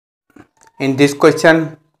In this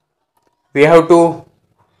question, we have to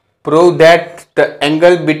prove that the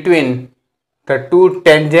angle between the two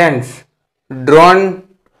tangents drawn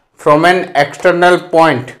from an external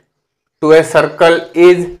point to a circle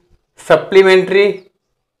is supplementary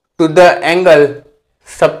to the angle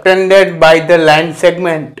subtended by the line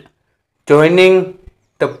segment joining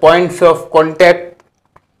the points of contact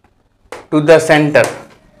to the center.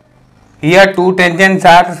 Here two tangents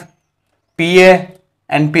are PA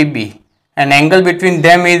and PB. An angle between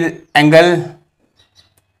them is angle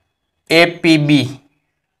APB.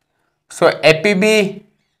 So APB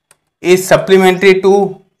is supplementary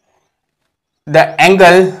to the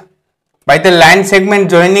angle by the line segment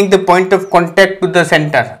joining the point of contact to the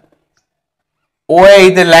center. OA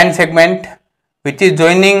is the line segment which is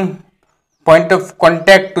joining point of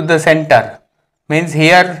contact to the center. Means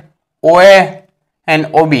here OA and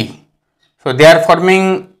OB. So they are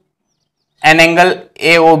forming an angle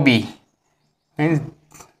AOB. Means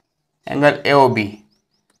angle AOB.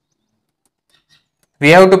 We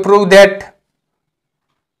have to prove that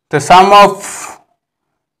the sum of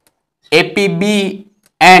APB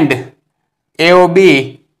and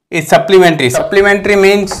AOB is supplementary. Supplementary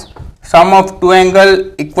means sum of two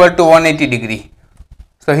angles equal to 180 degree.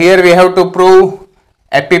 So here we have to prove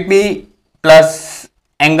APB plus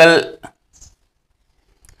angle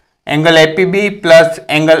APB plus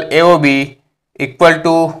angle AOB equal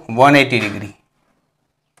to 180 degree.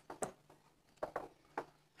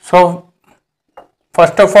 So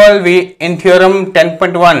first of all, we in theorem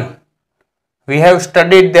 10.1 we have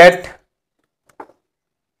studied that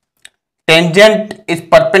tangent is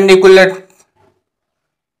perpendicular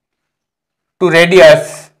to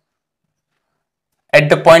radius at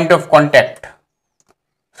the point of contact.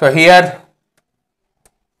 So here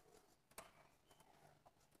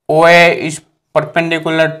OA is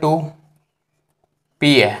perpendicular to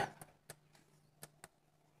PA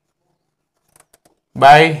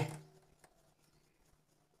by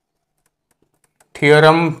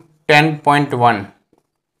theorem 10.1.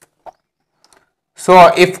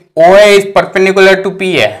 So if OA is perpendicular to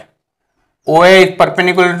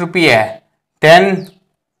PA, then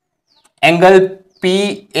angle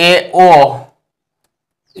PAO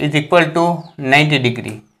is equal to 90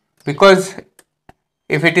 degree, because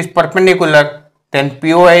if it is perpendicular then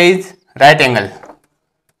POA is right angle.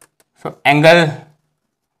 So angle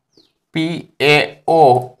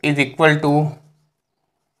PAO is equal to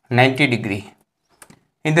 90 degree.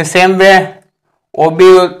 In the same way, OB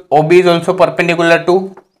is also perpendicular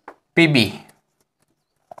to PB.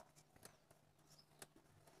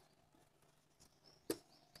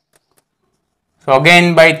 So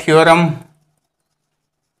again by theorem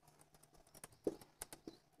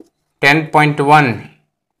 10.1,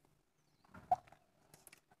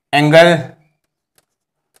 angle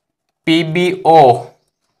PBO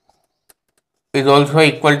is also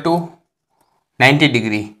equal to 90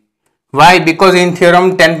 degree. Why? Because in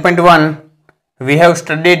theorem 10.1 we have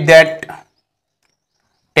studied that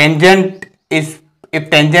if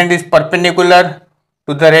tangent is perpendicular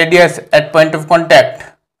to the radius at point of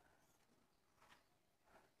contact,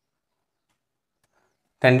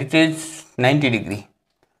 then it is 90 degree.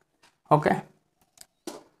 Okay.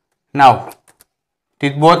 Now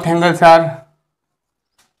these both angles are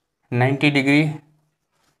 90 degree.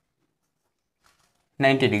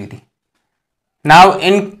 Now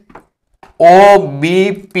in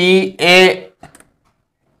OBPA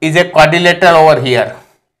is a quadrilateral over here,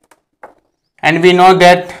 and we know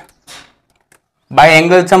that by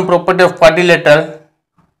angle sum property of quadrilateral,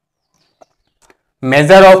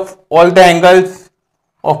 measure of all the angles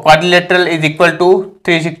of quadrilateral is equal to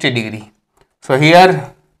 360 degree. So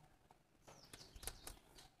here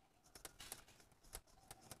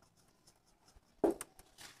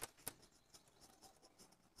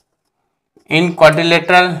in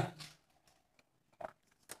quadrilateral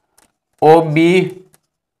OBPA,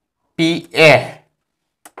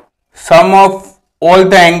 sum of all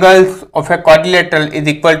the angles of a quadrilateral is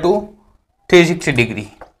equal to 360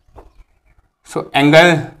 degree. So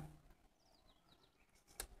angle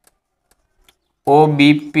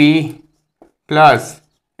OBP plus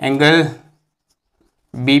angle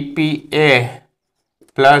BPA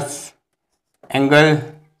plus angle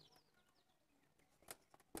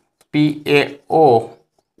PAO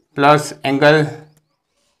plus angle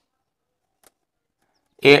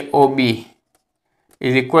AOB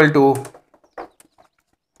is equal to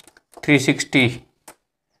 360.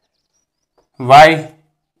 Why?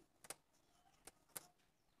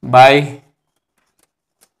 By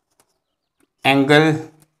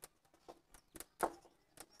angle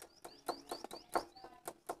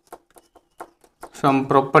some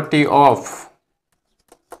property of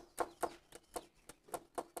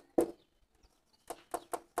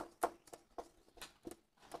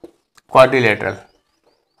quadrilateral.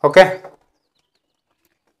 Okay,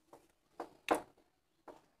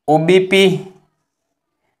 OBP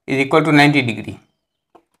is equal to 90 degree.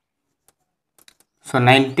 So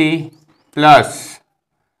 90 plus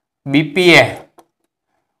BPA,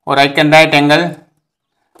 or I can write angle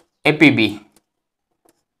APB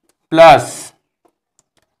plus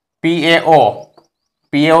PAO.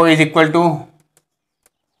 PAO is equal to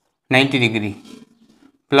 90 degree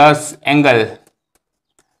plus angle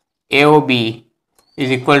AOB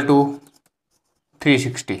is equal to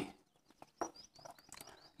 360.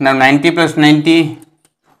 Now 90 plus 90,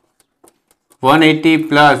 180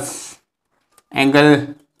 plus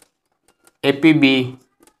angle APB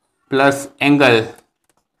plus angle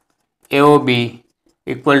AOB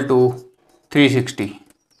equal to 360.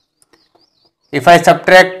 If I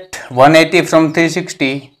subtract 180 from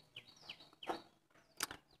 360,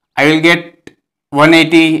 I will get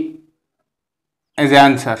 180 as the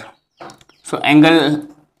answer. So angle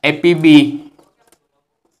APB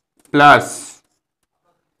plus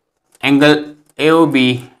angle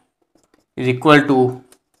AOB is equal to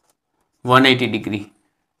 180 degree.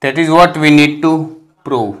 That is what we need to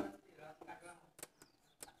prove.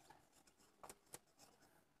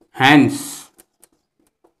 Hence,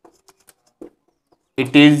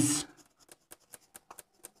 it is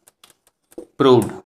proved.